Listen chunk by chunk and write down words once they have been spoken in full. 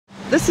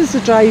This is the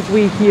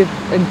driveway here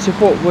into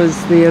what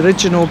was the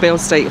original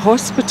Bellsdyke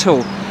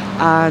Hospital,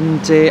 and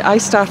I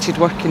started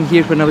working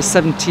here when I was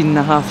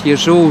 17.5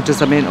 years old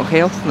as a mental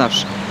health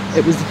nurse.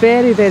 It was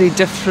very, very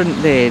different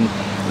then.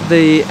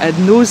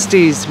 In those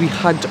days we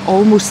had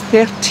almost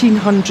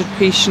 1,300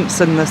 patients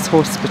in this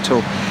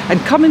hospital, and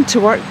coming to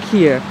work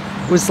here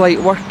was like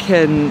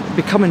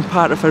becoming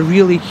part of a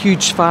really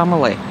huge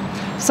family.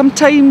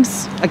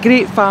 Sometimes a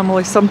great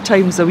family,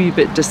 sometimes a wee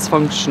bit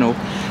dysfunctional.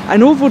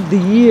 And over the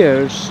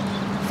years,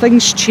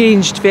 things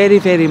changed very,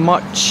 very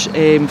much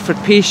for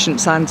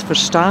patients and for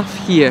staff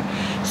here.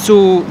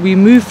 So we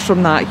moved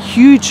from that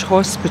huge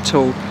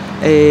hospital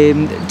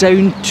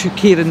down to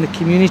care in the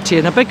community.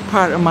 And a big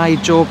part of my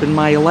job in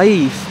my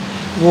life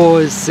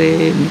was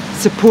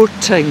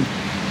supporting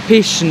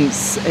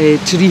patients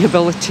to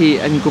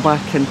rehabilitate and go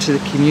back into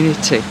the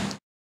community.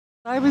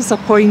 I was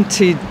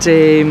appointed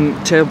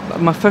to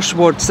my first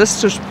ward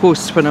sister's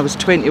post when I was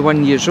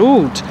 21 years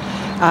old,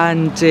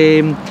 and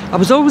I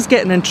was always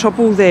getting in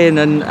trouble then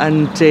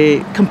and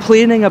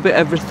complaining about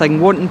everything,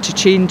 wanting to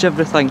change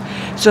everything.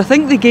 So I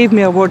think they gave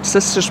me a ward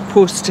sister's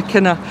post to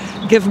kind of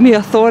give me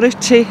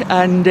authority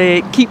and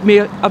keep me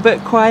a bit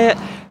quiet.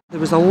 There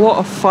was a lot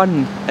of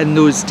fun in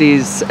those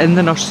days in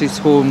the nurses'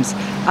 homes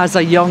as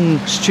a young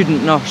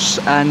student nurse,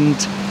 and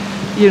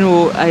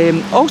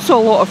also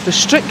a lot of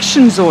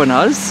restrictions on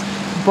us.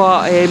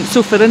 But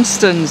so for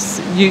instance,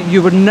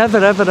 you were never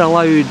ever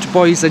allowed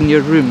boys in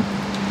your room,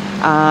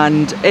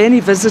 and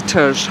any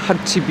visitors had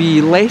to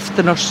be left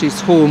the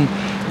nurse's home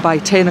by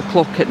 10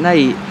 o'clock at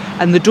night,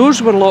 and the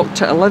doors were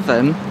locked at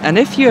 11, and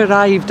if you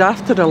arrived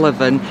after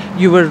 11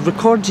 you were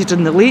recorded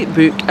in the late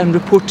book and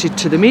reported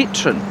to the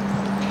matron.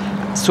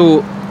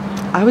 So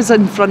I was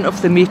in front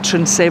of the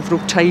matron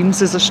several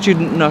times as a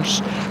student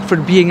nurse for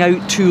being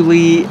out too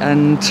late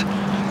and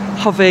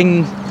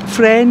having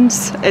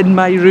friends in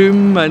my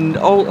room and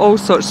all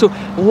sorts, so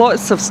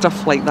lots of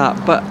stuff like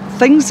that. But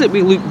things that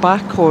we look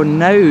back on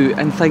now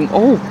and think,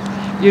 oh,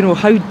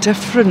 how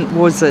different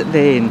was it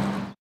then?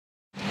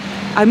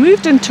 I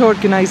moved into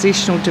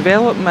organisational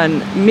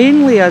development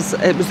mainly as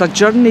it was a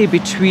journey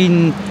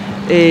between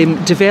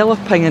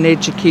developing and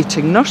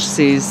educating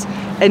nurses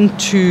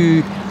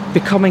into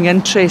becoming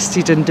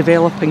interested in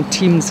developing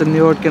teams in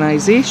the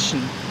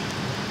organisation.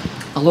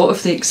 A lot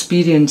of the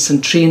experience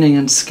and training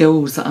and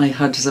skills that I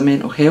had as a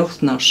mental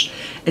health nurse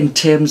in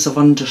terms of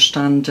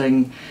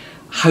understanding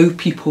how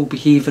people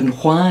behave and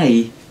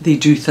why they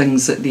do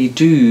things that they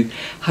do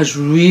has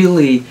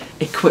really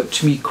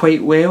equipped me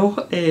quite well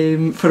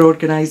for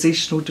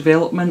organisational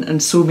development in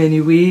so many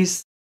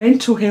ways.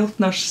 Mental health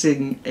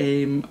nursing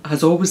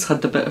has always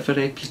had a bit of a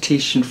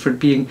reputation for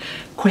being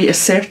quite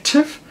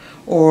assertive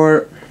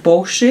or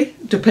bolshy,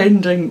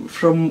 depending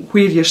from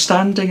where you're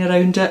standing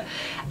around it.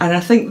 And I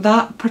think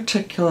that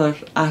particular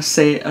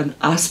asset and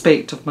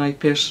aspect of my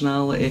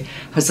personality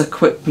has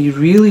equipped me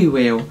really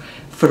well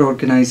for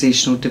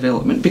organisational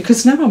development,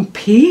 because now I'm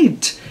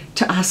paid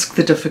to ask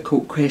the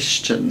difficult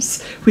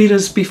questions,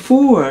 whereas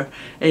before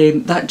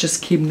that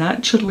just came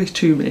naturally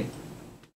to me.